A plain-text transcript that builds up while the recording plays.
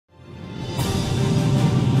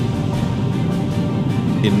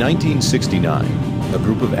In 1969, a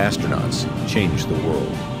group of astronauts changed the world.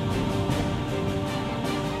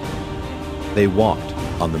 They walked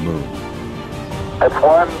on the moon. It's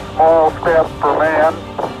one small step for man,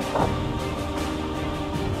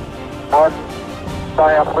 one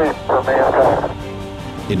giant leap for mankind.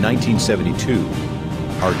 In 1972,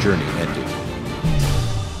 our journey ended.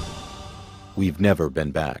 We've never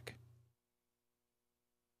been back.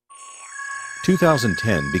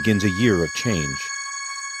 2010 begins a year of change.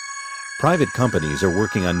 Private companies are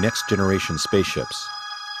working on next-generation spaceships.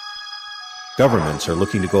 Governments are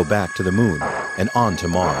looking to go back to the moon and on to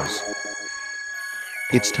Mars.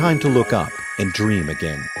 It's time to look up and dream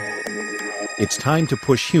again. It's time to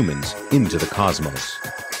push humans into the cosmos.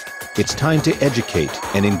 It's time to educate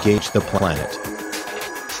and engage the planet.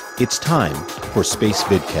 It's time for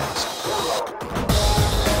Spacevidcast.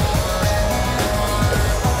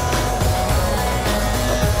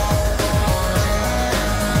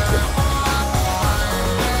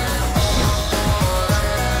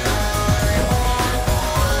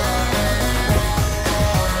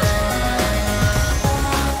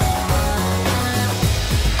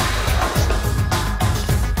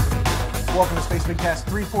 Welcome to Spacevidcast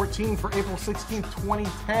 314 for April 16th,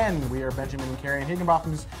 2010. We are Benjamin and Carrie, and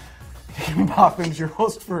Higginbotham's your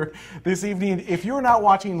host for this evening. If you're not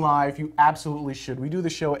watching live, you absolutely should. We do the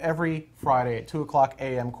show every Friday at 2 o'clock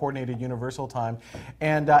a.m. Coordinated Universal Time.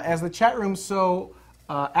 And as the chat room so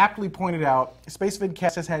aptly pointed out,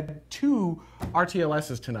 Spacevidcast has had 2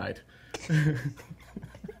 RTLSs tonight.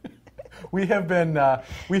 we have been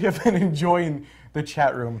enjoying the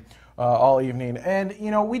chat room all evening. And, you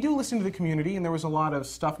know, we do listen to the community, and there was a lot of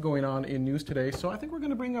stuff going on in news today, so I think we're going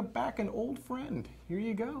to bring back an old friend. Here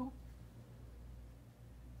you go.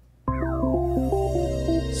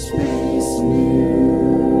 Space News.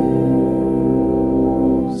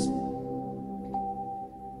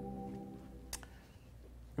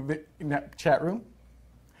 Chat room?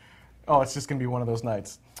 Oh, it's just going to be one of those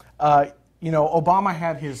nights. You know, Obama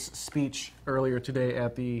had his speech earlier today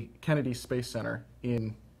at the Kennedy Space Center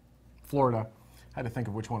in Florida. I had to think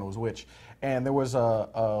of which one was which. And there was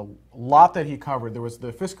a lot that he covered. There was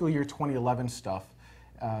the fiscal year 2011 stuff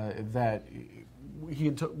that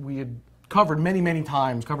we had covered many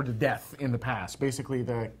times, covered to death in the past. Basically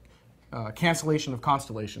the cancellation of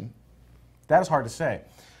Constellation. That is hard to say.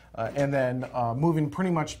 And then moving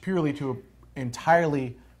pretty much purely to an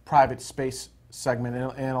entirely private space segment.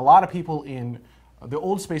 And a lot of people in the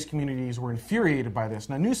old space communities were infuriated by this.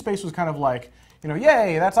 Now, new space was kind of like, you know,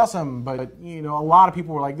 yay, that's awesome, but, you know, a lot of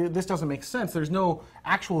people were like, this doesn't make sense. There's no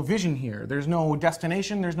actual vision here. There's no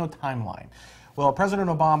destination. There's no timeline. Well, President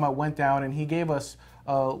Obama went down and he gave us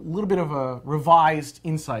a little bit of a revised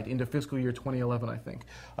insight into fiscal year 2011, I think.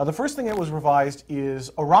 The first thing that was revised is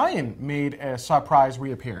Orion made a surprise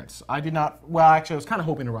reappearance. I did not, well, actually, I was kind of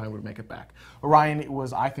hoping Orion would make it back. Orion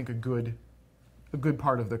was, I think, a good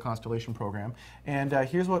part of the Constellation program. And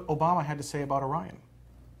here's what Obama had to say about Orion.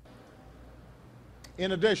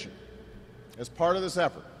 In addition, as part of this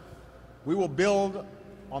effort, we will build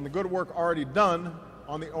on the good work already done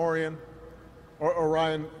on the Orion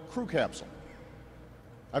crew capsule.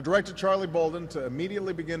 I've directed Charlie Bolden to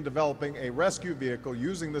immediately begin developing a rescue vehicle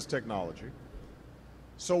using this technology,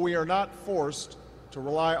 so we are not forced to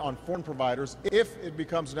rely on foreign providers if it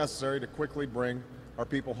becomes necessary to quickly bring our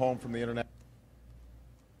people home from the internet.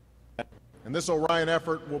 And this Orion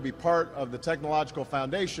effort will be part of the technological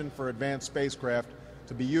foundation for advanced spacecraft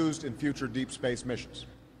to be used in future deep space missions.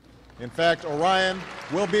 In fact, Orion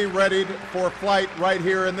will be ready for flight right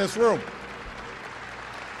here in this room.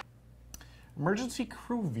 Emergency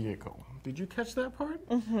crew vehicle. Did you catch that part?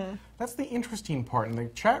 Mm-hmm. That's the interesting part, and the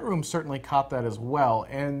chat room certainly caught that as well.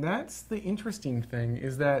 And that's the interesting thing,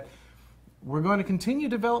 is that we're going to continue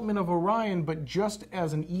development of Orion, but just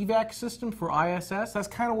as an evac system for ISS. That's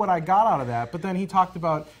kind of what I got out of that. But then he talked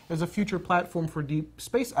about as a future platform for deep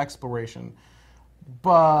space exploration.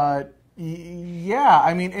 But yeah,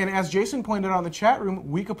 I mean, and as Jason pointed out in the chat room,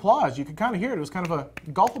 weak applause. You could kind of hear it. It was kind of a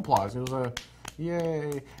gulf applause. It was a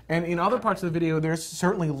yay. And in other parts of the video, there's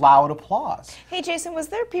certainly loud applause. Hey, Jason, was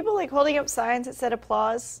there people like holding up signs that said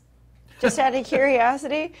applause? Just out of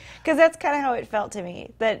curiosity? Because that's kind of how it felt to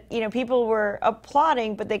me. That, you know, people were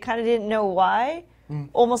applauding, but they kind of didn't know why.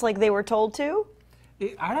 Almost like they were told to.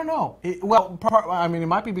 I don't know. I mean, it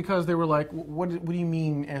might be because they were like, what do you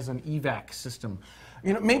mean as an evac system?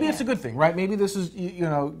 You know, maybe it's a good thing, right? Maybe this is, you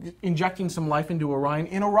know, injecting some life into Orion.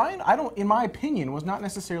 And Orion, in my opinion, was not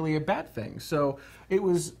necessarily a bad thing. So it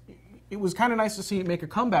was kind of nice to see it make a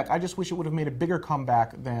comeback. I just wish it would have made a bigger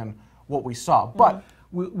comeback than what we saw. But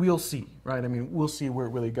we'll see, right? I mean, we'll see where it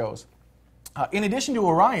really goes. In addition to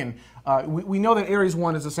Orion, we know that Ares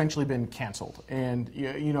 1 has essentially been canceled, and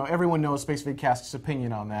everyone knows Spacevidcast's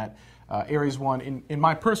opinion on that. Ares 1, in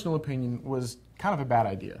my personal opinion, was kind of a bad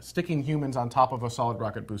idea. Sticking humans on top of a solid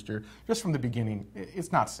rocket booster, just from the beginning,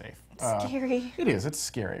 it's not safe. It's scary. It is. It's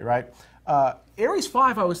scary, right? Ares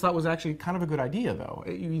 5 I always thought was actually kind of a good idea, though.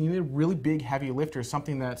 You need a really big, heavy lifter,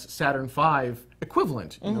 something that's Saturn V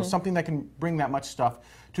equivalent, something that can bring that much stuff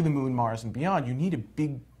to the Moon, Mars, and beyond. You need a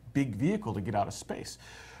big vehicle to get out of space.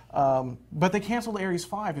 But they canceled Ares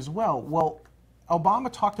 5 as well. Well,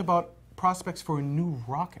 Obama talked about prospects for a new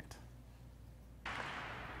rocket.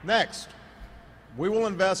 Next, we will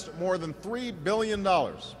invest more than $3 billion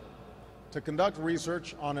to conduct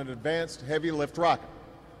research on an advanced heavy lift rocket,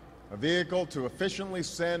 a vehicle to efficiently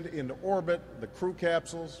send into orbit the crew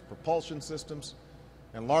capsules, propulsion systems,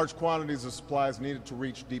 and large quantities of supplies needed to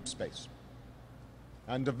reach deep space.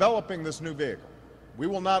 And developing this new vehicle, we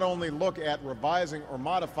will not only look at revising or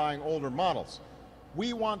modifying older models,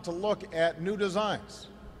 we want to look at new designs,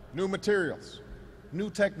 new materials, new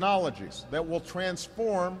technologies that will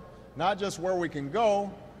transform not just where we can go,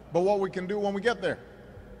 but what we can do when we get there.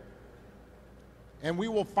 And we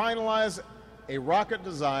will finalize a rocket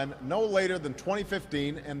design no later than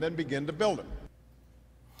 2015 and then begin to build it.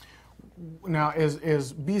 Now,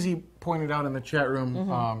 as BZ pointed out in the chat room,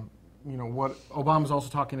 what Obama's also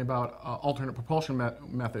talking about alternate propulsion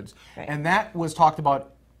methods, right. And that was talked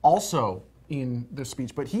about also in the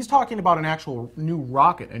speech. But he's talking about an actual new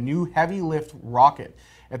rocket, a new heavy lift rocket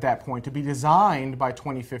at that point, to be designed by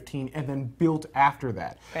 2015 and then built after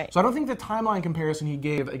that. Right. So I don't think the timeline comparison he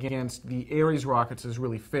gave against the Ares rockets is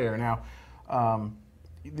really fair. Now,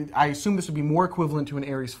 I assume this would be more equivalent to an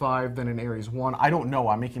Ares 5 than an Ares 1. I don't know.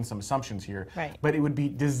 I'm making some assumptions here. Right. But it would be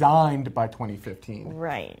designed by 2015.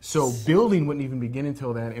 Right. So building wouldn't even begin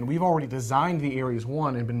until then. And we've already designed the Ares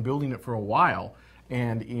 1 and been building it for a while.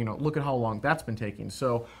 And look at how long that's been taking.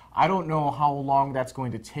 So I don't know how long that's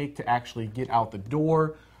going to take to actually get out the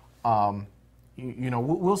door.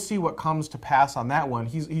 We'll see what comes to pass on that one.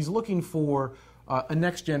 He's looking for a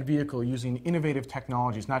next-gen vehicle using innovative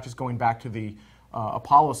technologies, not just going back to the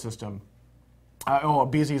Apollo system.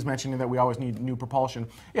 BZ is mentioning that we always need new propulsion.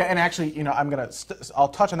 Yeah, and actually, I'll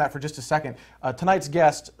touch on that for just a second. Tonight's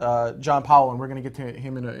guest, John Powel, and we're going to get to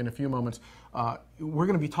him in a few moments. We're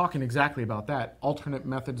going to be talking exactly about that, alternate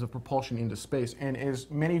methods of propulsion into space. And as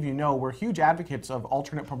many of you know, we're huge advocates of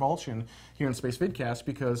alternate propulsion here in Spacevidcast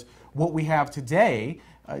because what we have today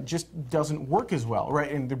just doesn't work as well,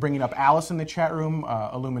 right? And they're bringing up Alice in the chat room,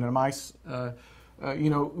 Aluminum Ice. The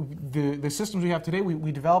systems we have today,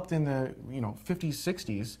 we developed in the 50s,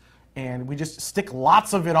 60s, and we just stick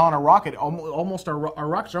lots of it on a rocket. Almost our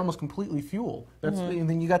rockets are almost completely fuel. And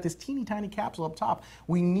then you got this teeny tiny capsule up top.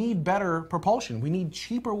 We need better propulsion. We need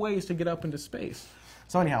cheaper ways to get up into space.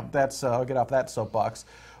 So anyhow, I'll get off that soapbox.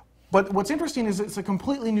 But what's interesting is it's a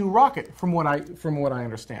completely new rocket from what I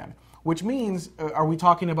understand. Which means, are we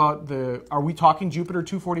talking Jupiter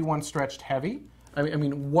 241 stretched heavy? I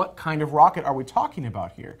mean, what kind of rocket are we talking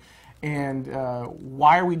about here? And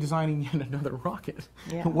why are we designing yet another rocket?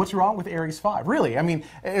 Yeah. What's wrong with Ares 5? Really, I mean,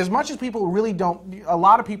 as much as people really don't, a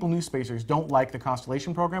lot of people, new spacers, don't like the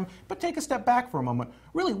Constellation program, but take a step back for a moment.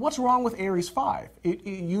 Really, what's wrong with Ares 5? It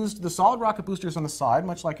used the solid rocket boosters on the side,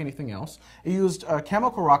 much like anything else. It used a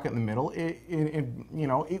chemical rocket in the middle.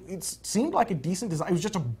 It seemed like a decent design. It was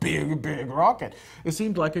just a big rocket. It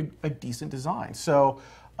seemed like a decent design. So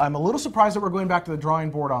I'm a little surprised that we're going back to the drawing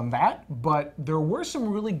board on that, but there were some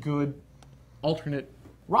really good alternate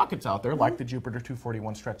rockets out there, like the Jupiter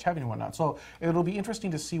 241 stretch heavy and whatnot. So it'll be interesting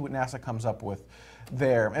to see what NASA comes up with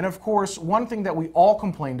there. And of course, one thing that we all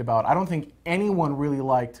complained about, I don't think anyone really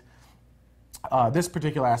liked this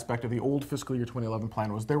particular aspect of the old fiscal year 2011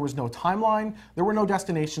 plan, was there was no timeline, there were no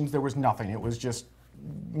destinations, there was nothing. It was just,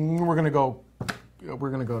 we're going to go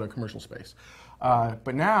to commercial space.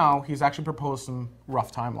 But now he's actually proposed some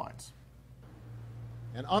rough timelines.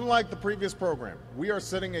 And unlike the previous program, we are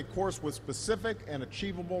setting a course with specific and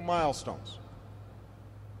achievable milestones.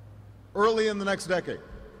 Early in the next decade,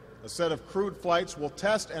 a set of crewed flights will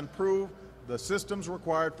test and prove the systems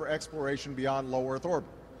required for exploration beyond low Earth orbit.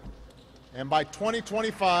 And by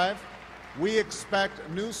 2025, we expect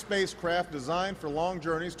new spacecraft designed for long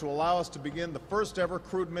journeys to allow us to begin the first ever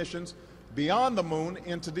crewed missions beyond the moon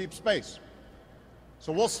into deep space.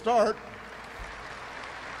 So we'll start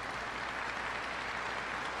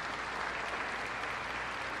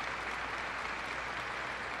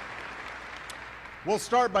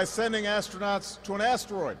by sending astronauts to an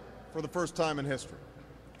asteroid for the first time in history.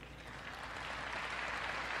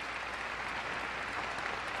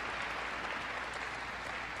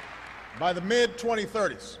 By the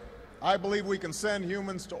mid-2030s, I believe we can send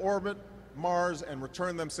humans to orbit Mars and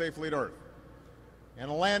return them safely to Earth.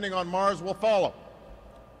 And a landing on Mars will follow.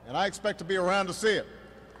 And I expect to be around to see it.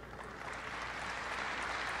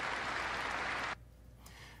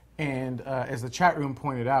 And as the chat room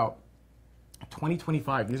pointed out,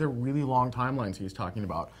 2025, these are really long timelines he's talking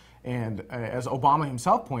about. And as Obama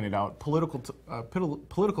himself pointed out,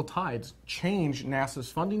 political tides change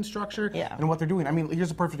NASA's funding structure and what they're doing. I mean,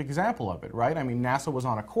 here's a perfect example of it, right? I mean, NASA was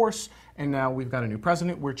on a course, and now we've got a new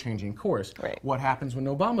president, we're changing course. Right. What happens when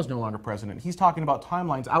Obama's no longer president? He's talking about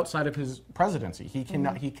timelines outside of his presidency. He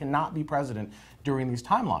cannot be president during these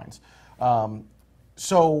timelines.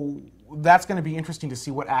 So that's going to be interesting to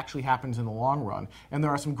see what actually happens in the long run. And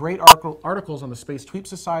there are some great articles on the Space Tweep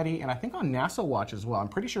Society, and I think on NASA Watch as well. I'm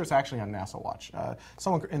pretty sure it's actually on NASA Watch.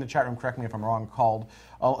 Someone in the chat room, correct me if I'm wrong, called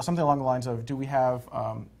something along the lines of, do we have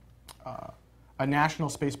a national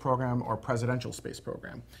space program or presidential space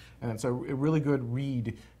program? And it's a really good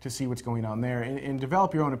read to see what's going on there and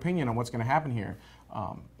develop your own opinion on what's going to happen here.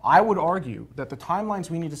 I would argue that the timelines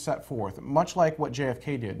we need to set forth, much like what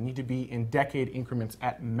JFK did, need to be in decade increments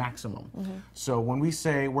at maximum. So when we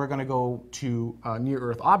say we're going to go to a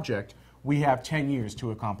near-Earth object, we have 10 years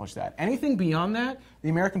to accomplish that. Anything beyond that, the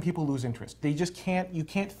American people lose interest. They just can't, you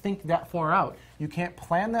can't think that far out. You can't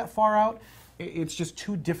plan that far out. It's just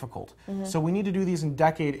too difficult. So we need to do these in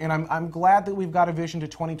decade, and I'm glad that we've got a vision to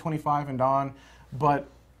 2025 and on, but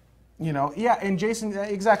you know, yeah, and Jason,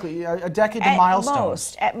 exactly, a decade to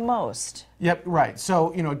milestones. At most. Yep, right.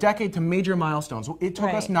 So, you know, a decade to major milestones. It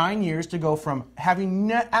took us 9 years to go from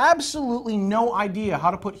having absolutely no idea how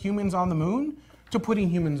to put humans on the moon to putting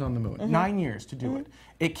humans on the moon. 9 years to do it.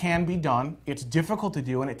 It can be done. It's difficult to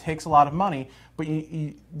do, and it takes a lot of money. But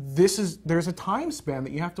there's a time span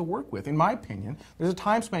that you have to work with. In my opinion, there's a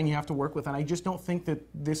time span you have to work with, and I just don't think that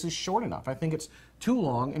this is short enough. I think it's too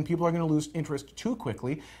long, and people are going to lose interest too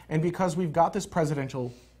quickly. And because we've got this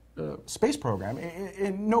presidential space program,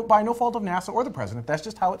 by no fault of NASA or the president, that's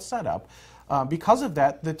just how it's set up. Because of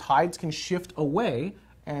that, the tides can shift away.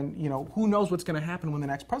 And you know, who knows what's going to happen when the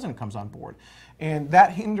next president comes on board, and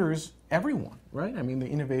that hinders everyone, right? I mean, the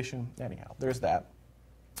innovation. Anyhow, there's that.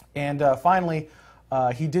 And finally,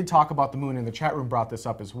 he did talk about the moon, and the chat room brought this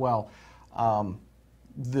up as well. A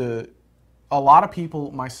lot of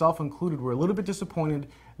people, myself included, were a little bit disappointed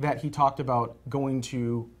that he talked about going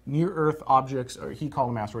to near-Earth objects, or he called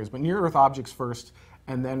them asteroids, but near-Earth objects first,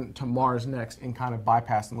 and then to Mars next, and kind of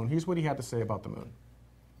bypass the moon. Here's what he had to say about the moon.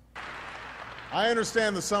 I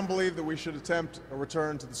understand that some believe that we should attempt a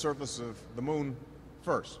return to the surface of the moon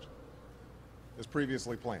first, as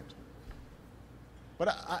previously planned.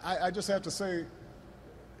 But I just have to say,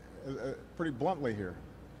 pretty bluntly here,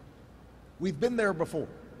 we've been there before.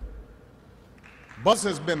 Buzz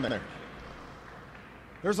has been there.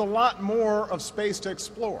 There's a lot more of space to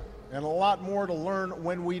explore and a lot more to learn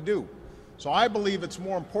when we do. So I believe it's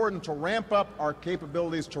more important to ramp up our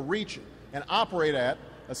capabilities to reach and operate at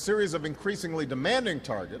a series of increasingly demanding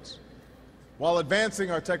targets while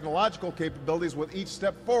advancing our technological capabilities with each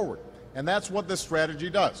step forward. And that's what this strategy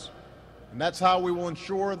does. And that's how we will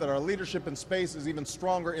ensure that our leadership in space is even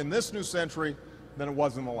stronger in this new century than it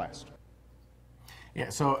was in the last. Yeah,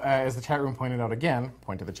 so as the chat room pointed out again,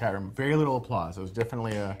 point to the chat room, very little applause. It was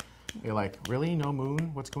definitely you're like, really? No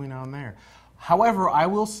moon? What's going on there? However, I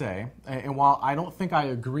will say, and while I don't think I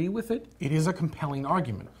agree with it, it is a compelling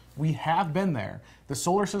argument. We have been there. The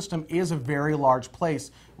solar system is a very large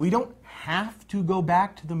place. We don't have to go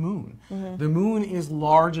back to the moon. The moon is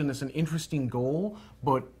large and it's an interesting goal,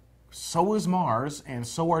 but so is Mars, and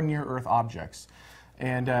so are near-Earth objects.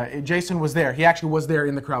 And Jason was there. He actually was there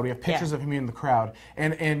in the crowd. We have pictures of him in the crowd.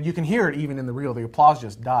 And you can hear it even in the reel. The applause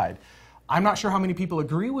just died. I'm not sure how many people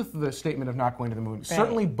agree with the statement of not going to the moon. Right.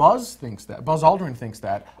 Certainly Buzz thinks that. Buzz Aldrin thinks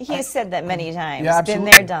that. He's said that many times. Yeah,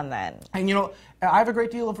 absolutely. Been there, done that. And you know, I have a great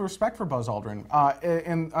deal of respect for Buzz Aldrin.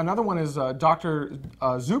 And another one is Dr.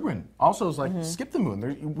 Zubrin. Also is like, skip the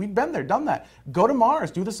moon. We've been there, done that. Go to Mars.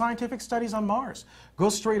 Do the scientific studies on Mars. Go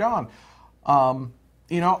straight on.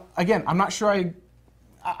 You know, again, I'm not sure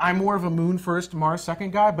I'm more of a moon first, Mars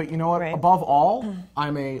second guy, but you know what? Right. Above all,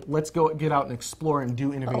 I'm a let's go get out and explore and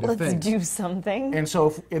do innovative things. Let's do something. And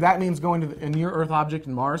so if that means going to a near-Earth object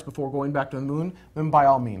in Mars before going back to the moon, then by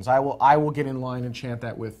all means, I will get in line and chant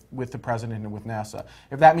that with the president and with NASA.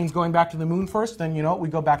 If that means going back to the moon first, then you know we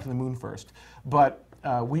go back to the moon first. But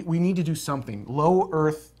we need to do something. Low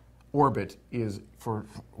Earth orbit is for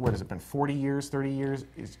what has it been? 40 years, 30 years?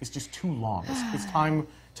 It's just too long. It's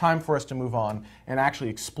time for us to move on and actually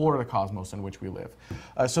explore the cosmos in which we live.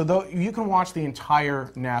 So though you can watch the entire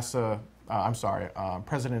NASA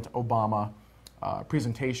President Obama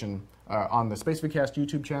presentation on the Spacevidcast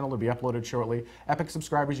YouTube channel. It'll be uploaded shortly. Epic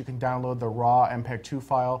subscribers, you can download the raw MPEG-2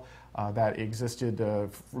 file that existed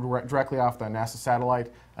directly off the NASA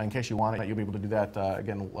satellite. In case you want it, you'll be able to do that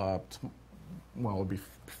again. Well, it'll be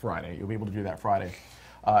Friday. You'll be able to do that Friday.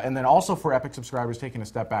 And then also for Epic subscribers, taking a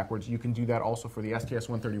step backwards, you can do that also for the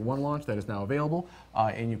STS-131 launch that is now available,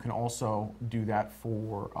 and you can also do that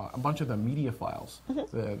for a bunch of the media files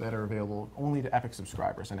that are available only to Epic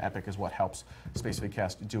subscribers, and Epic is what helps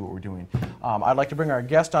Spacevidcast do what we're doing. I'd like to bring our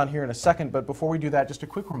guest on here in a second, but before we do that, just a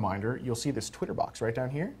quick reminder, you'll see this Twitter box right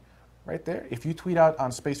down here, right there. If you tweet out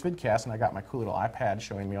on Spacevidcast, and I got my cool little iPad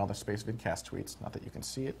showing me all the Spacevidcast tweets, not that you can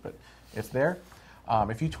see it, but it's there.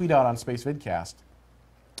 If you tweet out on Spacevidcast,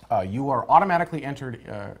 you are automatically entered,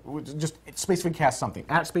 just Spacevidcast something,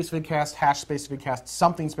 at Spacevidcast, #Spacevidcast,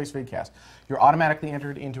 something Spacevidcast. You're automatically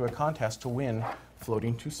entered into a contest to win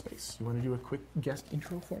Floating to Space. You want to do a quick guest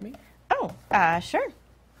intro for me? Oh, sure.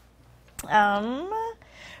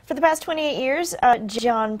 For the past 28 years,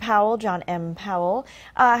 John Powell, John M. Powell,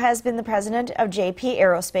 has been the president of JP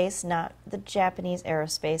Aerospace, not the Japanese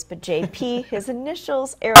aerospace, but JP, his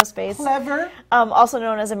initials, Aerospace. Clever. Also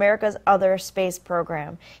known as America's Other Space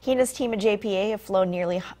Program. He and his team at JPA have flown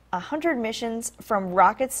nearly 100 missions from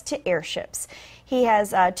rockets to airships. He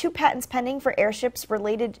has 2 patents pending for airships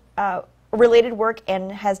related work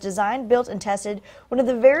and has designed, built, and tested one of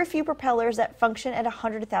the very few propellers that function at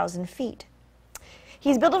 100,000 feet.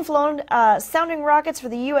 He's built and flown sounding rockets for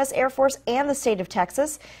the U.S. Air Force and the state of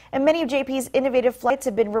Texas, and many of JP's innovative flights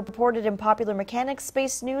have been reported in Popular Mechanics,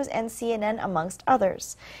 Space News, and CNN, amongst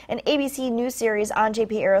others. An ABC News series on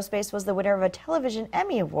JP Aerospace was the winner of a Television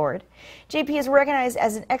Emmy Award. JP is recognized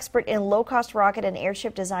as an expert in low-cost rocket and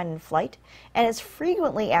airship design and flight, and is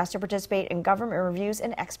frequently asked to participate in government reviews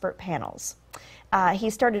and expert panels. He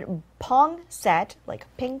started PongSat, like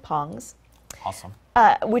ping pongs. Awesome.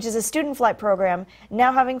 Which is a student flight program,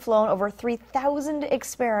 now having flown over 3,000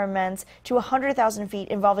 experiments to 100,000 feet,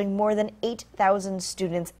 involving more than 8,000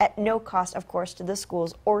 students at no cost, of course, to the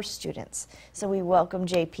schools or students. So we welcome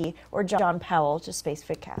JP, or John Powell, to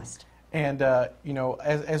Spacevidcast. And, you know,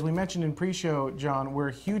 as we mentioned in pre-show, John,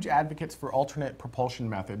 we're huge advocates for alternate propulsion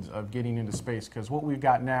methods of getting into space, because what we've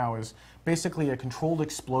got now is basically a controlled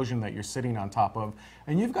explosion that you're sitting on top of.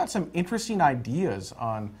 And you've got some interesting ideas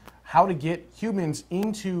on how to get humans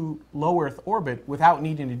into low Earth orbit without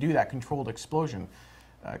needing to do that controlled explosion.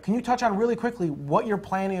 Can you touch on really quickly what your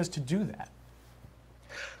plan is to do that?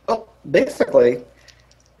 Well, basically,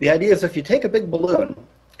 the idea is if you take a big balloon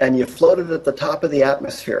and you float it at the top of the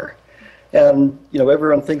atmosphere, and you know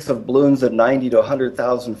everyone thinks of balloons at 90 to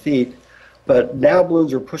 100,000 feet, but now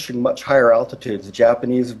balloons are pushing much higher altitudes. The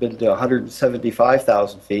Japanese have been to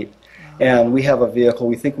 175,000 feet. And we have a vehicle,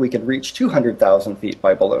 we think we can reach 200,000 feet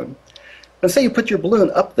by balloon. And say you put your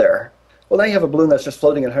balloon up there. Well, now you have a balloon that's just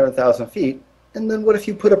floating at 100,000 feet. And then what if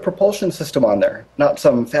you put a propulsion system on there? Not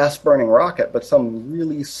some fast-burning rocket, but some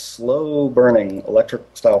really slow-burning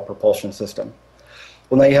electric-style propulsion system.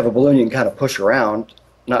 Well, now you have a balloon you can kind of push around.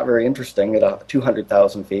 Not very interesting at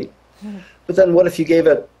 200,000 feet. But then what if you gave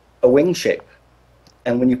it a wing shape?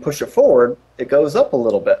 And when you push it forward, it goes up a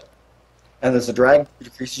little bit. And as the drag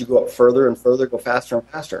decreases, you go up further and further, go faster and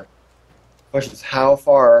faster. The question is, how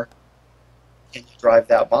far can you drive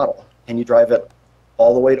that model? Can you drive it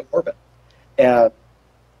all the way to orbit? And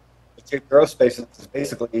JP Aerospace is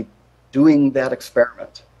basically doing that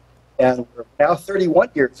experiment. And we're now 31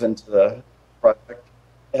 years into the project,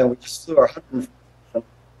 and we just flew our 100th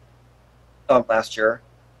last year.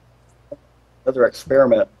 Another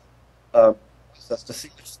experiment process to see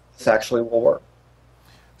if this actually will work.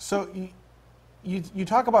 So you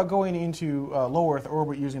talk about going into low Earth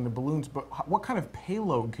orbit using the balloons, but what kind of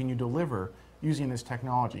payload can you deliver using this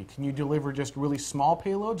technology? Can you deliver just really small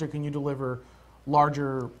payloads, or can you deliver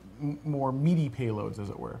larger, more meaty payloads, as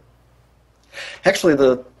it were? Actually,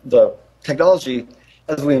 the technology,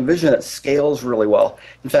 as we envision it, scales really well.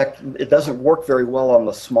 In fact, it doesn't work very well on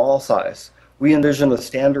the small size. We envision a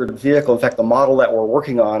standard vehicle. In fact, the model that we're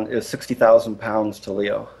working on is 60,000 pounds to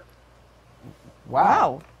LEO.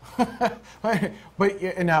 Wow.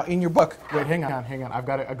 But now, in your book, wait, hang on, I've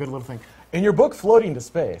got a good little thing. In your book, Floating to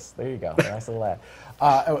Space, there you go, nice little ad,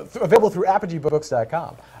 available through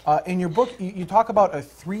apogeebooks.com. In your book, you talk about a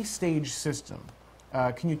 3-stage system.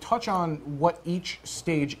 Can you touch on what each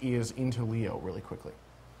stage is into LEO really quickly?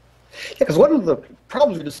 Yeah, because one of the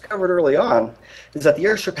problems we discovered early on is that the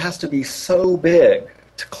airship has to be so big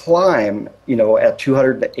to climb, you know, at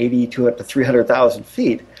 280 to 300,000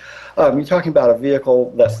 feet. You're talking about a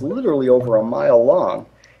vehicle that's literally over a mile long,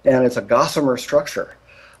 and it's a gossamer structure.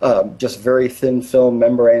 just very thin film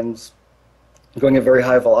membranes going at very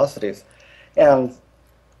high velocities. And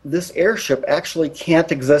this airship actually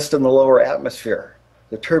can't exist in the lower atmosphere.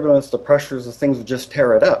 The turbulence, the pressures, the things would just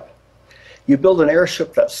tear it up. You build an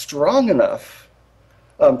airship that's strong enough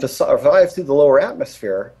to survive through the lower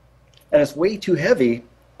atmosphere, and it's way too heavy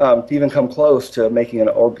to even come close to making an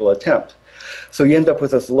orbital attempt. So you end up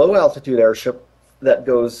with this low-altitude airship that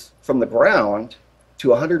goes from the ground to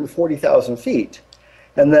 140,000 feet,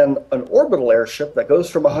 and then an orbital airship that goes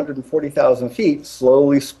from 140,000 feet,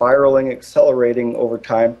 slowly spiraling, accelerating over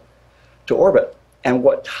time to orbit. And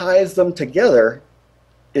what ties them together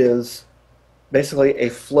is basically a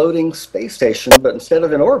floating space station, but instead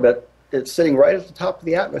of in orbit, it's sitting right at the top of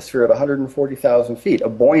the atmosphere at 140,000 feet, a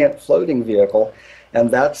buoyant floating vehicle,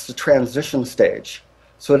 and that's the transition stage.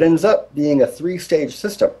 So it ends up being a three-stage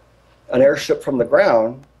system, an airship from the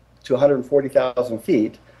ground to 140,000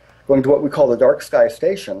 feet, going to what we call the dark sky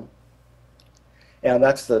station, and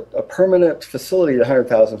that's a permanent facility at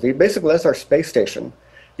 100,000 feet. Basically, that's our space station.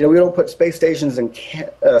 You know, we don't put space stations in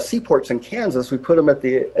seaports in Kansas, we put them at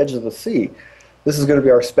the edge of the sea. This is going to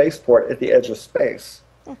be our spaceport at the edge of space.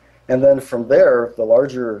 And then from there, the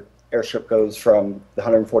larger airship goes from the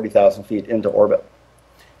 140,000 feet into orbit.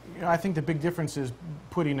 You know, I think the big difference is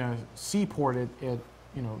putting a seaport at you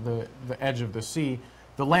know, the edge of the sea.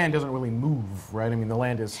 The land doesn't really move, right? I mean, the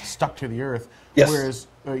land is stuck to the Earth. Yes. Whereas,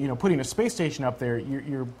 you know, putting a space station up there,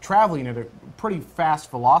 you're traveling at a pretty fast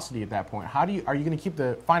velocity at that point. Are you going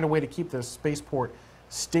to find a way to keep the spaceport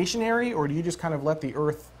stationary, or do you just kind of let the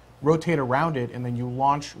Earth rotate around it and then you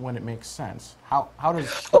launch when it makes sense? How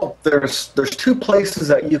does? Oh, there's two places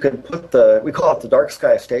that you can put we call it the dark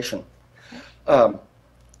sky station.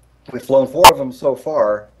 We've flown 4 of them so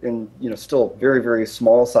far in, you know, still very, very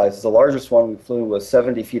small sizes. The largest one we flew was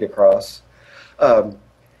 70 feet across.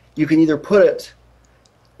 You can either put it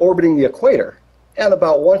orbiting the equator, and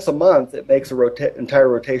about once a month it makes a entire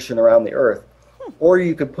rotation around the Earth. Or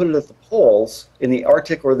you could put it at the poles in the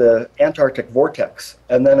Arctic or the Antarctic vortex,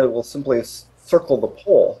 and then it will simply circle the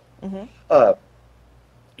pole. Mm-hmm.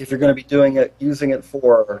 If you're going to be using it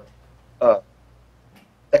for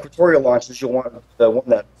equatorial launches, you'll want the one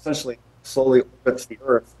that essentially slowly orbits the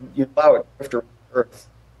Earth. You allow it to drift around the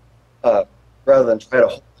Earth rather than try to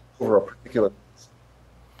hold it over a particular place.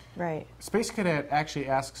 Right. Space Cadet actually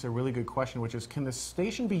asks a really good question, which is, can the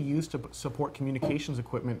station be used to support communications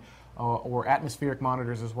equipment or atmospheric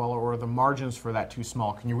monitors as well, or are the margins for that too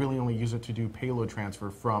small? Can you really only use it to do payload transfer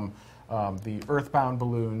from the earthbound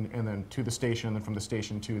balloon and then to the station, and then from the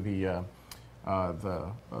station to the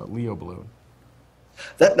LEO balloon?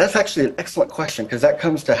 That's actually an excellent question, because that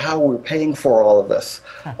comes to how we're paying for all of this.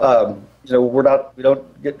 You know, we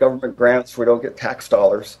don't get government grants, we don't get tax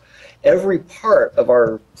dollars. Every part of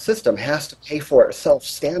our system has to pay for itself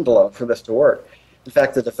standalone for this to work. In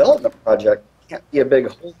fact, the development project can't be a big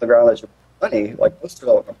hole in the ground that you put money, like most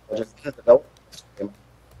development projects can't develop.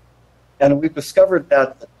 And we've discovered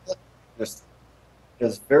that the development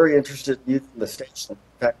is very interested in using the station. In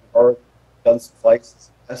fact, we've already done some flights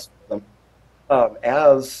and tests with them.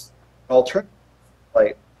 As an alternative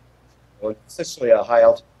flight, essentially a high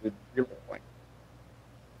altitude relay point.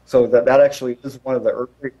 So that actually is one of the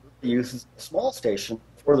early uses of a small station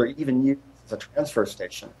before they're even used as a transfer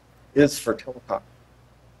station, is for telecom.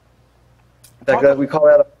 In fact, we call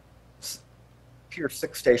that a Pier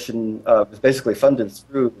 6 station. Is basically funded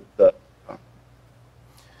through the.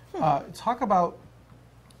 Talk about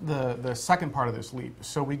the second part of this leap.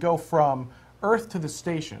 So we go from Earth to the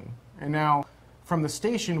station, and now from the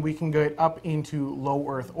station we can get up into low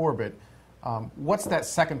Earth orbit. What's that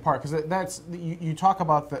second part? Because that's you talk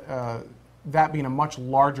about that being a much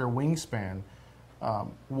larger wingspan.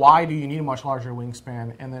 Why do you need a much larger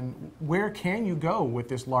wingspan? And then where can you go with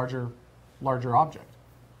this larger object?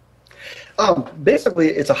 Basically,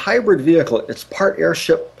 it's a hybrid vehicle. It's part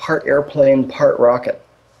airship, part airplane, part rocket.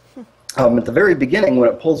 At the very beginning, when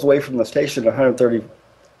it pulls away from the station at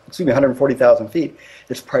 140,000 feet,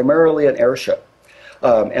 it's primarily an airship,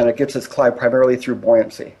 and it gets its climb primarily through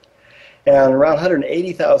buoyancy. And around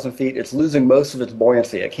 180,000 feet, it's losing most of its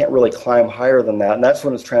buoyancy. It can't really climb higher than that, and that's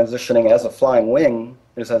when it's transitioning as a flying wing,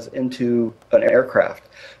 in a sense, into an aircraft,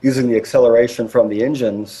 using the acceleration from the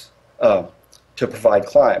engines to provide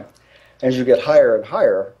climb. As you get higher and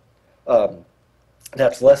higher,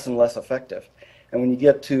 that's less and less effective. And when you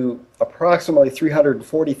get to approximately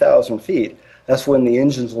 340,000 feet, that's when the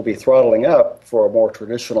engines will be throttling up for a more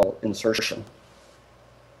traditional insertion.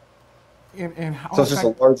 And how so it's just a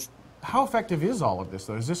large. How effective is all of this,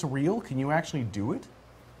 though? Is this real? Can you actually do it?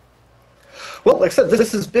 Well, like I said,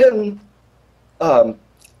 this has been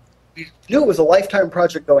we knew it was a lifetime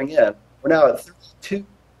project going in. We're now at 32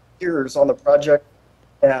 years on the project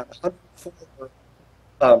and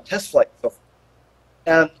 104 test flights so far.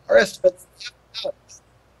 And our estimates have test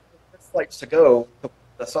flights to go to pull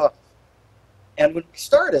this off. And when we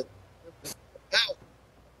started, there was about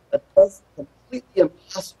a dozen completely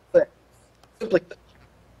impossible things. Simply couldn't.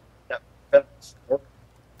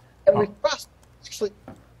 And we crossed actually.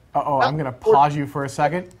 I'm going to pause you for a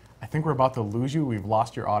second. I think we're about to lose you. We've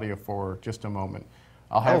lost your audio for just a moment.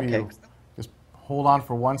 I'll have you just hold on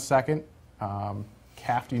for 1 second.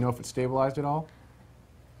 Calf, do you know if it's stabilized at all?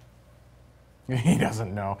 He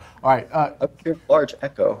doesn't know. All right. I'm hearing a large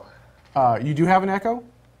echo. You do have an echo?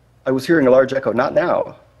 I was hearing a large echo, not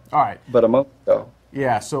now. All right. But a moment ago.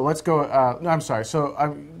 Yeah, so let's go. No, I'm sorry.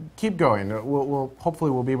 So keep going. We'll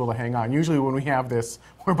hopefully we'll be able to hang on. Usually when we have this,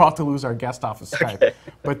 we're about to lose our guest off of Skype. Okay.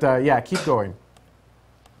 But yeah, keep going.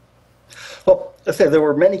 Well, I say there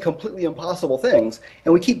were many completely impossible things,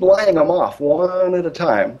 and we keep lining them off one at a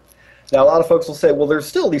time. Now, a lot of folks will say, well, there's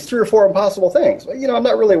still these 3 or 4 impossible things. Well, I'm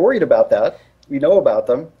not really worried about that. We know about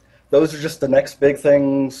them. Those are just the next big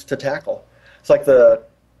things to tackle. It's like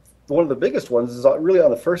one of the biggest ones is really on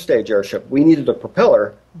the first stage airship. We needed a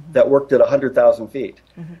propeller that worked at 100,000 feet.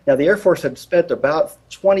 Now, the Air Force had spent about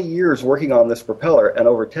 20 years working on this propeller and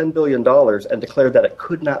over $10 billion and declared that it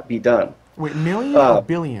could not be done. Wait, million or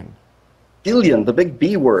billion? Billion, the big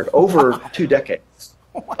B word, over 2 decades.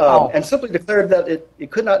 Wow. And simply declared that it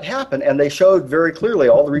could not happen, and they showed very clearly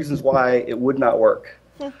all the reasons why it would not work.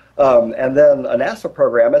 And then a NASA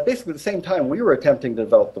program, at basically the same time we were attempting to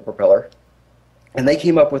develop the propeller, and they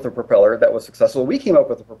came up with a propeller that was successful. We came up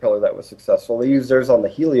with a propeller that was successful. They used theirs on the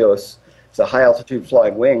Helios. It's a high-altitude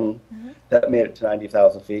flying wing that made it to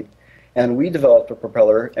 90,000 feet. And we developed a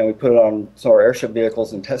propeller, and we put it on some of our airship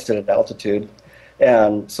vehicles and tested at altitude.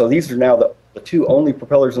 And so these are now the 2 only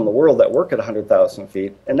propellers in the world that work at 100,000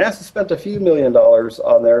 feet. And NASA spent a few $1 million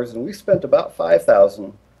on theirs, and we spent about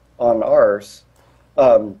 $5,000 on ours.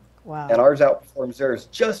 Wow. And ours outperforms theirs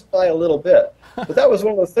just by a little bit. But that was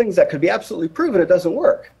one of those things that could be absolutely proven it doesn't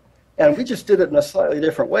work. And we just did it in a slightly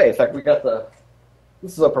different way. In fact, we got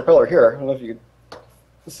this is a propeller here. I don't know if you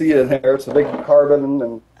can see it in there. It's a big carbon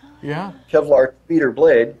and Kevlar speeder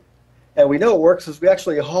blade. And we know it works because we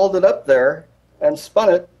actually hauled it up there and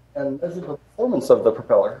spun it and measured the performance of the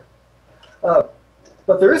propeller. But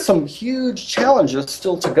there is some huge challenges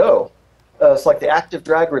still to go. It's like the active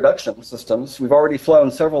drag reduction systems. We've already flown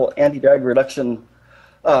several anti-drag reduction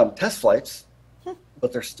test flights,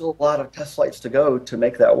 but there's still a lot of test flights to go to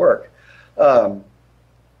make that work.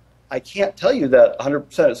 I can't tell you that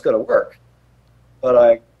 100% it's going to work, but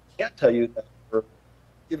I can't tell you that we're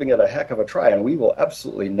giving it a heck of a try, and we will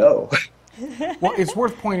absolutely know. Well, it's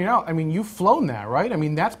worth pointing out, I mean, you've flown that, right? I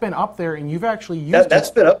mean, that's been up there, and you've actually used it. That's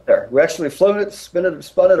been up there. We actually flown it, spun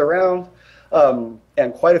it around,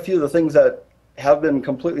 and quite a few of the things that have been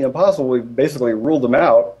completely impossible, we've basically ruled them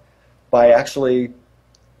out by actually,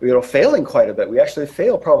 failing quite a bit. We actually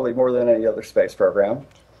fail probably more than any other space program,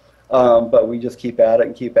 but we just keep at it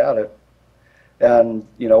and keep at it. And,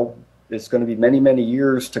 it's going to be many, many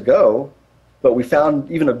years to go, but we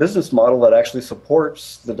found even a business model that actually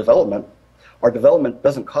supports the development. Our development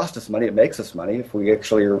doesn't cost us money, it makes us money. If we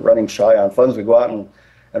actually are running shy on funds, we go out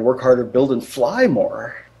and work harder, build and fly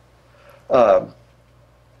more,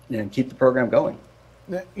 and keep the program going.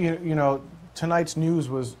 Tonight's news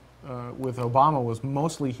was with Obama was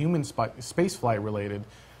mostly human spaceflight related.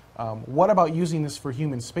 What about using this for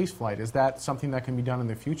human spaceflight? Is that something that can be done in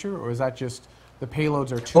the future, or is that just the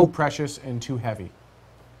payloads are too precious and too heavy?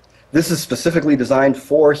 This is specifically designed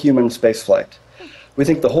for human spaceflight. We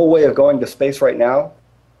think the whole way of going to space right now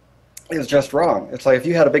is just wrong. It's like if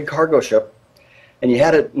you had a big cargo ship and you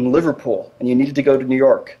had it in Liverpool and you needed to go to New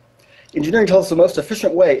York. Engineering tells us the most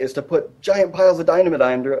efficient way is to put giant piles of dynamite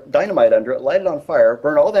under it, light it on fire,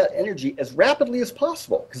 burn all that energy as rapidly as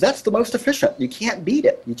possible, because that's the most efficient. You can't beat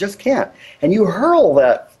it. You just can't. And you hurl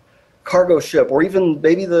that cargo ship, or even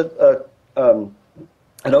maybe an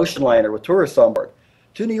ocean liner with tourists on board,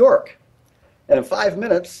 to New York. And in 5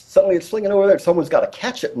 minutes, suddenly it's flinging over there. Someone's got to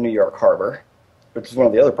catch it in New York Harbor, which is one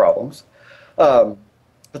of the other problems. But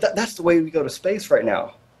that's the way we go to space right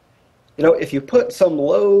now. If you put some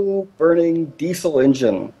low-burning diesel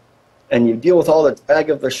engine and you deal with all the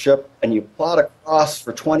drag of the ship and you plot across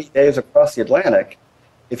for 20 days across the Atlantic,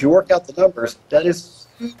 if you work out the numbers, that is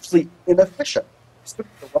hugely inefficient. It's the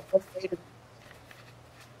wrong way to.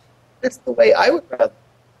 It's the way I would rather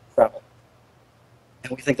travel.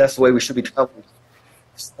 And we think that's the way we should be traveling.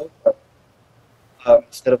 Instead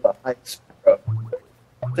of a high-speed road.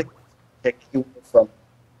 I think it takes you from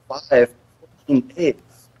 5 to 14 days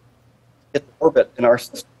hit the orbit in our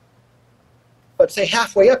system. But say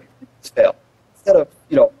halfway up, your engines fail. Instead of,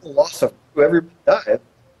 loss of crew, everybody dies,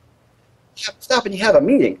 you have to stop and you have a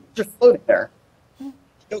meeting. You're just floating there. You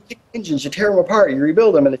don't kick the engines, you tear them apart, you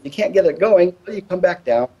rebuild them, and if you can't get it going, you come back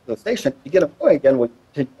down to the station. You get them going again when you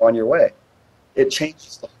continue on your way. It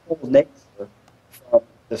changes the whole nature from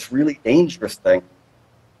this really dangerous thing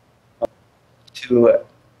to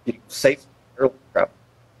safe aircraft.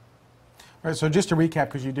 All right, so just to recap,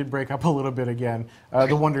 because you did break up a little bit again,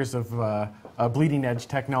 the wonders of bleeding edge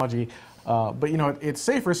technology. But it's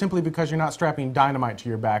safer simply because you're not strapping dynamite to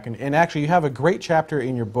your back. And actually, you have a great chapter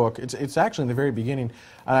in your book. It's actually in the very beginning.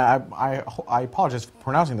 I apologize for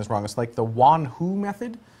pronouncing this wrong. It's like the Wan Hu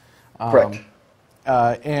method. Correct.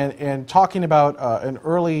 And talking about an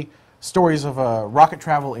early stories of rocket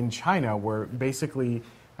travel in China, where basically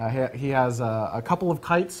he has a couple of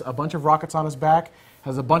kites, a bunch of rockets on his back,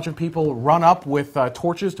 has a bunch of people run up with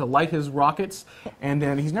torches to light his rockets, and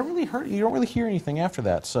then he's never really heard. You don't really hear anything after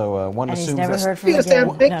that. So one assumes that's it's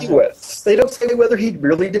ambiguous. They don't say whether he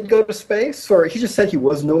really did go to space or he just said he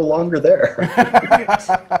was no longer there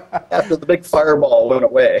after the big fireball went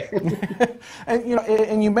away.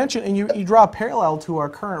 And you mentioned and you draw a parallel to our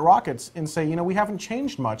current rockets and say we haven't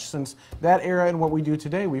changed much since that era and what we do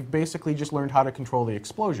today. We've basically just learned how to control the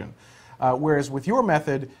explosion. Whereas with your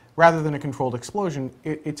method, rather than a controlled explosion,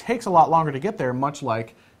 it takes a lot longer to get there, much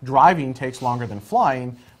like driving takes longer than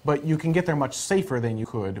flying, but you can get there much safer than you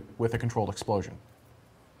could with a controlled explosion.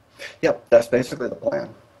 Yep, that's basically the plan.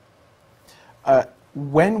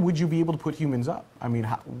 When would you be able to put humans up? I mean,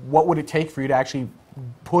 what would it take for you to actually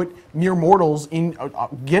put mere mortals in,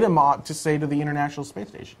 get them to, say, to the International Space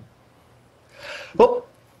Station? Well,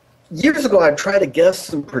 years ago, I'd try to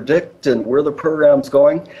guess and predict and where the program's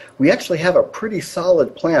going. We actually have a pretty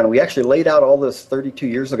solid plan. We actually laid out all this 32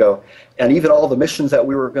 years ago, and even all the missions that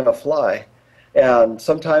we were going to fly. And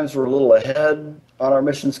sometimes we're a little ahead on our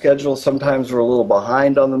mission schedule. Sometimes we're a little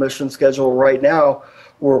behind on the mission schedule. Right now,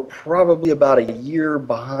 we're probably about a year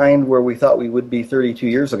behind where we thought we would be 32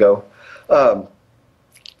 years ago. And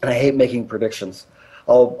I hate making predictions.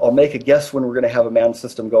 I'll make a guess when we're going to have a manned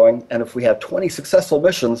system going, and if we have 20 successful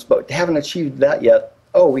missions but haven't achieved that yet,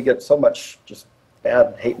 we get so much just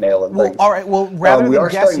bad hate mail and things. All right. Well, rather than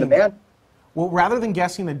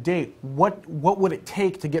guessing a date, what would it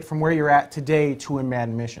take to get from where you're at today to a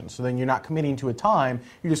manned mission? So then you're not committing to a time;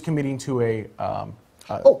 you're just committing to a.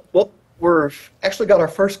 We're actually got our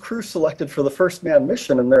first crew selected for the first manned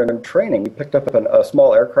mission, and they're in training. We picked up a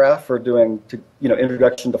small aircraft for doing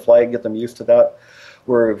introduction to flight, get them used to that.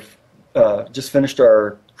 We've just finished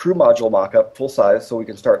our crew module mock-up, full size, so we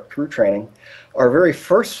can start crew training. Our very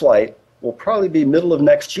first flight will probably be middle of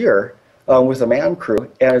next year with a manned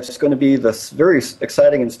crew, and it's going to be this very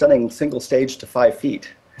exciting and stunning single stage to 5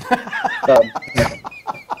 feet.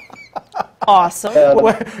 Awesome.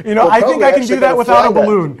 I think I can do that without a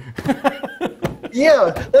balloon. Yeah,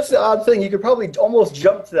 that's the odd thing. You could probably almost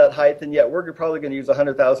jump to that height, and yet we're probably going to use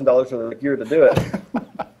 $100,000 worth of gear to do it.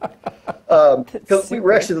 Because we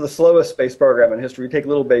were actually the slowest space program in history. We take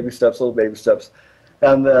little baby steps,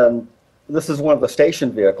 and then this is one of the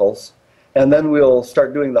station vehicles, and then we'll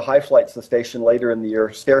start doing the high flights to the station later in the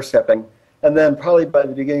year, stair-stepping, and then probably by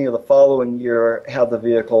the beginning of the following year have the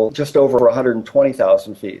vehicle just over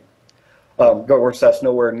 120,000 feet. Of course, that's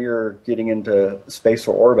nowhere near getting into space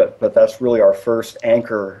or orbit, but that's really our first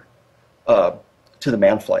anchor to the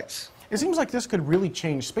manned flights. It seems like this could really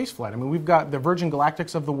change spaceflight. I mean, we've got the Virgin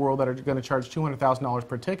Galactics of the world that are going to charge $200,000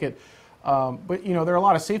 per ticket, but there are a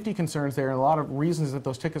lot of safety concerns there and a lot of reasons that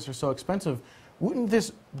those tickets are so expensive. Wouldn't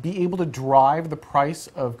this be able to drive the price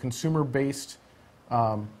of consumer-based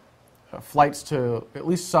flights to at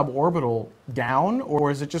least suborbital down,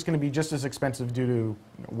 or is it just going to be just as expensive due to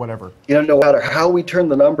whatever? No matter how we turn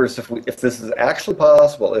the numbers, if this is actually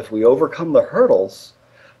possible, if we overcome the hurdles,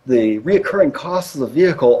 the reoccurring costs of the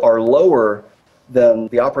vehicle are lower than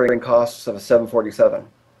the operating costs of a 747.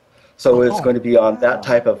 So it's going to be on that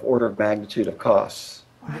type of order of magnitude of costs.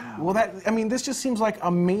 Wow. Well, this just seems like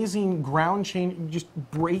amazing ground change, just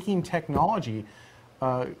breaking technology.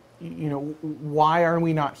 Why are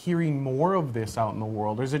we not hearing more of this out in the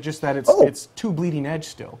world? Or is it just that it's too bleeding edge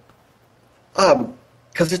still?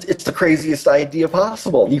 Because it's the craziest idea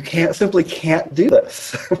possible. You simply can't do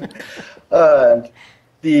this.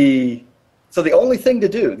 So the only thing to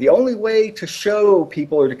do, the only way to show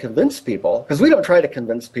people or to convince people, because we don't try to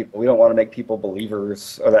convince people, we don't want to make people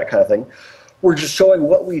believers or that kind of thing. We're just showing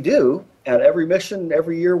what we do, and every mission,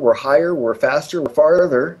 every year, we're higher, we're faster, we're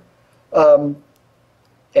farther,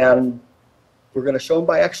 and we're going to show them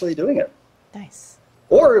by actually doing it. Nice.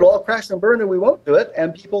 Or it'll all crash and burn and we won't do it,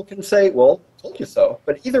 and people can say, well, told you so.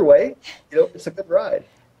 But either way, it's a good ride.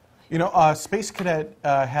 Space Cadet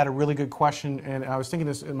had a really good question, and I was thinking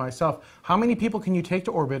this myself. How many people can you take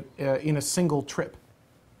to orbit in a single trip?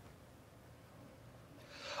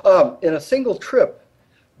 In a single trip,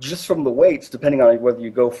 just from the weights, depending on whether you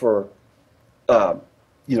go for,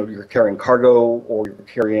 you're carrying cargo or you're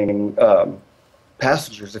carrying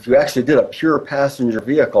passengers. If you actually did a pure passenger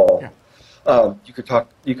vehicle,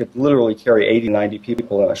 you could literally carry 80, 90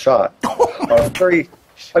 people in a shot.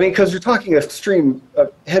 Because you're talking extreme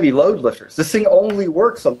heavy load lifters. This thing only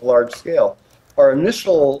works on a large scale. Our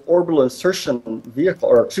initial orbital insertion vehicle,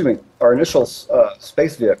 our initial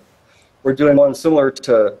space vehicle, we're doing one similar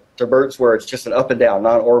to BERT's, where it's just an up and down,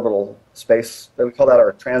 non-orbital space. We call that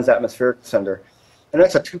our transatmospheric sender. And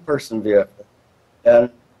that's a two-person vehicle.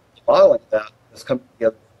 And modeling that is coming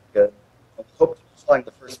together good. I hope to flying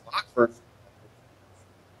the first Mach version.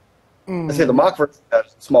 I say the Mach version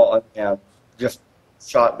is small and just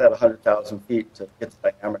shot at 100,000 feet to get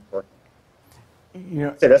the dynamic working.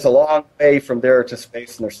 That's a long way from there to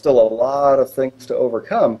space, and there's still a lot of things to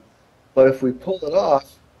overcome. But if we pull it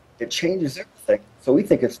off, it changes everything. So we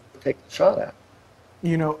think it's worth taking a shot at.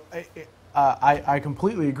 I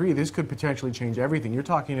completely agree. This could potentially change everything. You're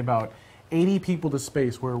talking about 80 people to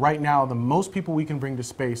space, where right now the most people we can bring to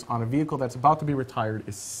space on a vehicle that's about to be retired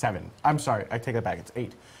is 7. I'm sorry, I take that back, it's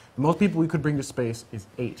 8. The most people we could bring to space is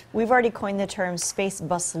 8. We've already coined the term space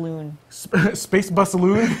busaloon. Space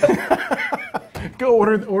busaloon? Go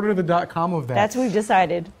order the .com of that. That's what we've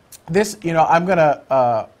decided. This, I'm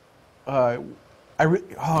gonna.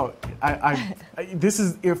 This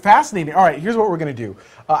is fascinating. All right, here's what we're going to do.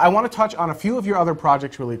 I want to touch on a few of your other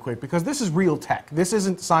projects really quick, because this is real tech. This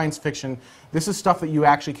isn't science fiction. This is stuff that you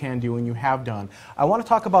actually can do and you have done. I want to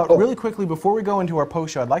talk about, really quickly, before we go into our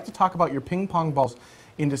post show, I'd like to talk about your ping pong balls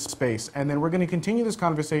into space, and then we're going to continue this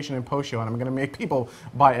conversation in post show, and I'm going to make people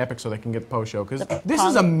buy Epic so they can get the post show, because this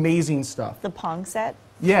is amazing stuff. The Pong set?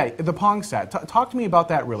 Yeah, the Pong set. Talk to me about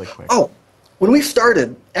that really quick. When we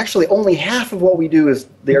started, actually only half of what we do is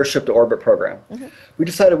the Airship to Orbit program. Mm-hmm. We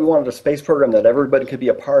decided we wanted a space program that everybody could be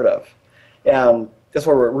a part of. And that's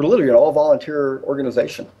why we're literally an all-volunteer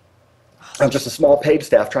organization. I'm just a small paid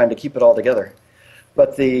staff trying to keep it all together.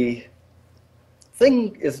 But the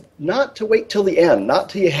thing is not to wait till the end, not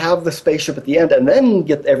till you have the spaceship at the end and then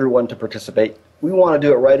get everyone to participate. We want to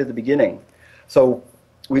do it right at the beginning. So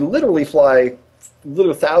we literally fly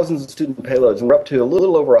thousands of student payloads, and we're up to a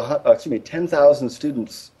little over 10,000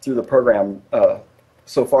 students through the program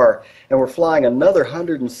so far, and we're flying another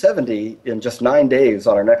 170 in just 9 days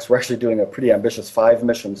on our next. We're actually doing a pretty ambitious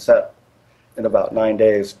 5-mission set in about 9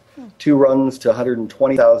 days. 2 runs to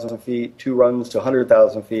 120,000 feet, 2 runs to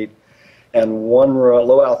 100,000 feet, and 1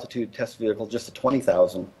 low-altitude test vehicle just to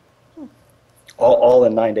 20,000, all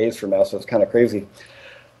in 9 days from now, so it's kind of crazy.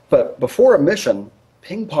 But before a mission,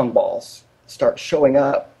 ping pong balls start showing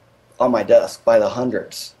up on my desk by the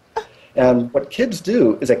hundreds. And what kids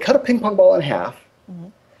do is they cut a ping pong ball in half,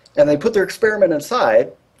 and they put their experiment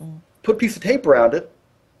inside, put a piece of tape around it,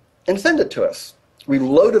 and send it to us. We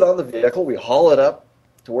load it on the vehicle, we haul it up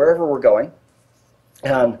to wherever we're going,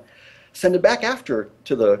 and send it back after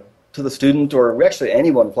to the student, or actually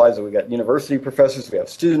anyone flies it. We got university professors, we have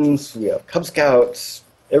students, we have Cub Scouts,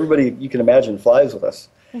 everybody you can imagine flies with us.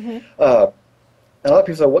 And a lot of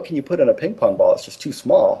people say, what can you put in a ping pong ball? It's just too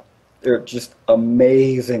small. They're just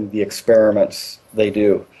amazing, the experiments they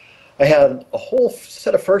do. I had a whole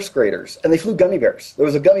set of first graders, and they flew gummy bears. There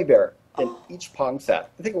was a gummy bear in each pong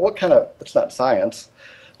set. I think, what kind of, it's not science.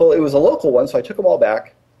 Well, it was a local one, so I took them all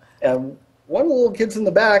back. And one of the little kids in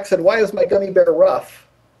the back said, why is my gummy bear rough?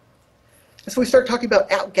 And so we started talking about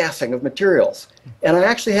outgassing of materials. And I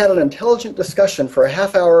actually had an intelligent discussion for a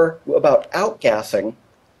half hour about outgassing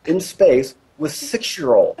in space with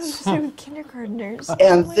 6-year-olds. Kindergartners.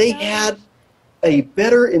 And they had a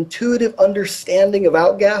better intuitive understanding of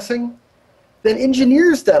outgassing than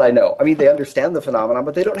engineers that I know. I mean, they understand the phenomenon,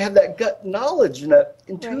 but they don't have that gut knowledge and that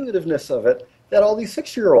intuitiveness of it that all these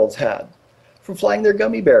 6-year-olds had from flying their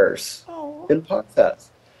gummy bears in pong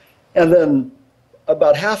sets. And then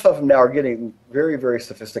about half of them now are getting very, very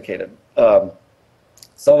sophisticated. Some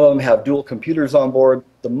of them have dual computers on board.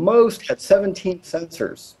 The most had 17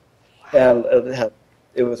 sensors. And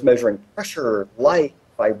it was measuring pressure, light,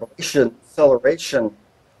 vibration, acceleration,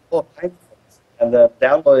 all kinds of things, and then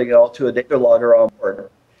downloading it all to a data logger on board.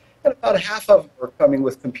 And about half of them are coming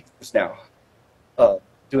with computers now,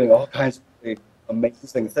 doing all kinds of really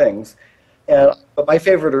amazing things. But my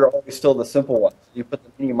favorite are always still the simple ones. You put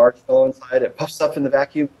the mini marshmallow inside, it puffs up in the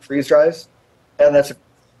vacuum, freeze dries, and that's a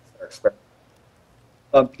experiment.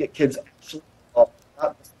 to get kids actually involved,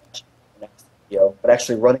 not just watching the next video, but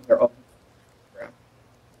actually running their own program.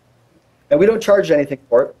 And we don't charge anything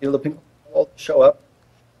for it. The ping pong ball will show up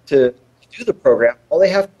to do the program. All they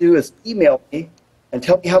have to do is email me and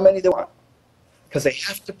tell me how many they want, because they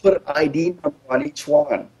have to put an ID number on each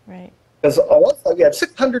one. Right. Because on one side we had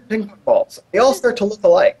 600 ping pong balls. They all start to look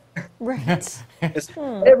alike. Right.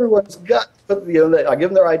 Everyone's got to put, I give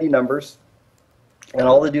them their ID numbers, and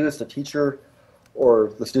all they do is the teacher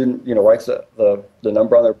or the student, writes the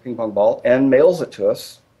number on their ping pong ball and mails it to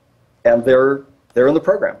us, and they're in the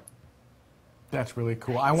program. That's really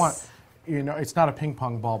cool. I want, it's not a ping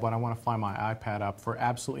pong ball, but I want to fly my iPad up for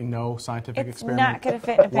absolutely no scientific experiment. It's not going to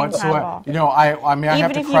fit in a ping pong ball. I mean, I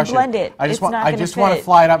have to crush it. Even if you blend it, I just want to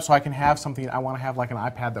fly it up so I can have something. I want to have like an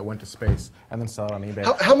iPad that went to space and then sell it on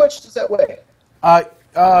eBay. How much does that weigh?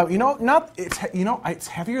 It's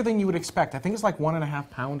heavier than you would expect. I think it's like 1.5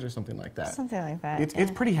 pounds or something like that. Something like that.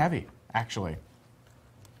 It's pretty heavy, actually.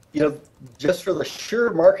 Just for the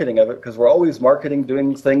sheer marketing of it, because we're always marketing,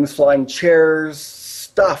 doing things, flying chairs,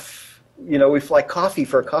 stuff. We fly coffee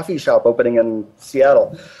for a coffee shop opening in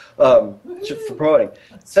Seattle for promoting.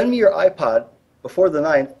 Send me your iPod before the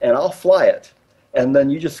 9th, and I'll fly it. And then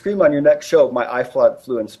you just scream on your next show, my iPod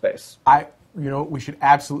flew in space. We should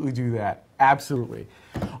absolutely do that. Absolutely.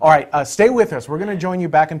 All right, stay with us. We're going to join you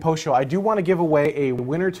back in post-show. I do want to give away a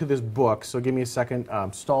winner to this book, so give me a second.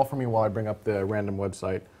 Stall for me while I bring up the random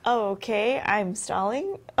website. Oh, okay. I'm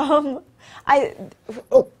stalling. Go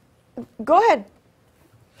ahead.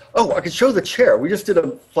 Oh, I could show the chair. We just did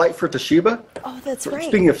a flight for Toshiba. Oh, that's right.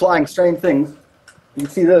 Speaking of flying strange things, you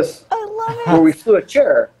can see this. I love it. Where we flew a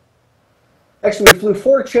chair. Actually, we flew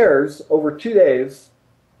 4 chairs over 2 days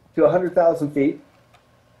to 100,000 feet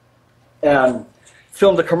and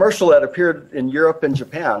filmed a commercial that appeared in Europe and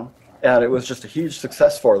Japan, and it was just a huge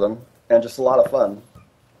success for them and just a lot of fun.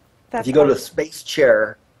 If you go to Space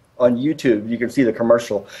Chair on YouTube, you can see the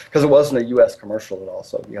commercial, because it wasn't a U.S. commercial at all,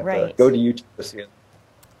 so you have to go to YouTube to see it.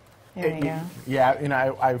 There you go.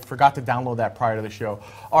 Yeah, I forgot to download that prior to the show.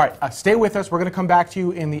 All right, stay with us. We're going to come back to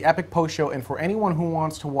you in the Epic post show. And for anyone who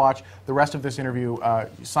wants to watch the rest of this interview,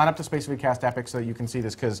 sign up to Spacevidcast Epic so that you can see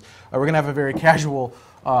this, because we're going to have a very casual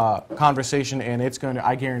conversation, and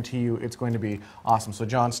I guarantee you, it's going to be awesome. So,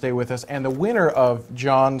 John, stay with us. And the winner of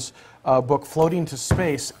John's book, Floating to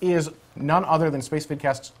Space, is none other than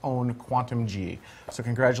Spacevidcast's own Quantum G. So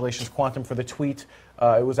congratulations, Quantum, for the tweet.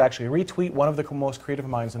 It was actually a retweet, one of the most creative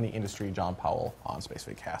minds in the industry, John Powell, on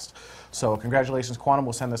Spacevidcast. So congratulations, Quantum.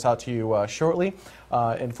 We'll send this out to you shortly.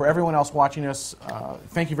 And for everyone else watching us,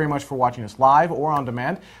 thank you very much for watching us live or on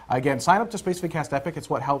demand. Again, sign up to Spacevidcast Epic. It's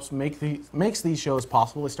what helps makes these shows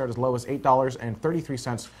possible. They start as low as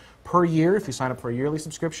 $8.33 per year if you sign up for a yearly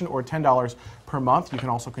subscription, or $10 per month. You can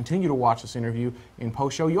also continue to watch this interview in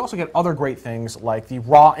post-show. You also get other great things like the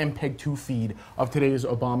raw MPEG-2 feed of today's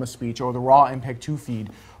Obama speech, or the raw MPEG-2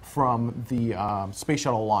 feed from the space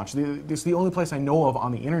shuttle launch. This is the only place I know of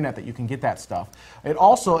on the internet that you can get that stuff. It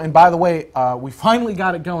also, and by the way, we finally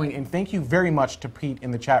got it going, and thank you very much to Pete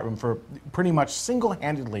in the chat room for pretty much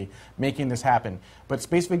single-handedly making this happen. But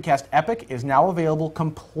Spacevidcast Epic is now available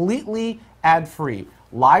completely ad-free.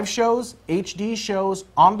 Live shows, HD shows,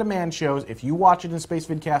 on-demand shows. If you watch it in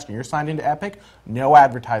Spacevidcast and you're signed into Epic, no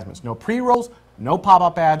advertisements, no pre-rolls, no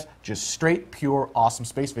pop-up ads, just straight, pure, awesome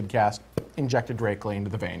Spacevidcast injected directly into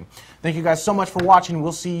the vein. Thank you guys so much for watching.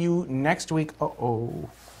 We'll see you next week. Uh-oh.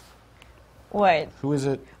 What? Who is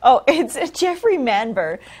it? Oh, it's Jeffrey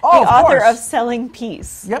Manber, the Oh, author course. of Selling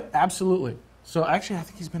Peace. Yep, absolutely. So actually, I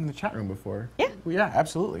think he's been in the chat room before. Yeah. Yeah,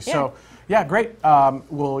 absolutely. Yeah. So, yeah, great.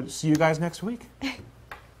 We'll see you guys next week.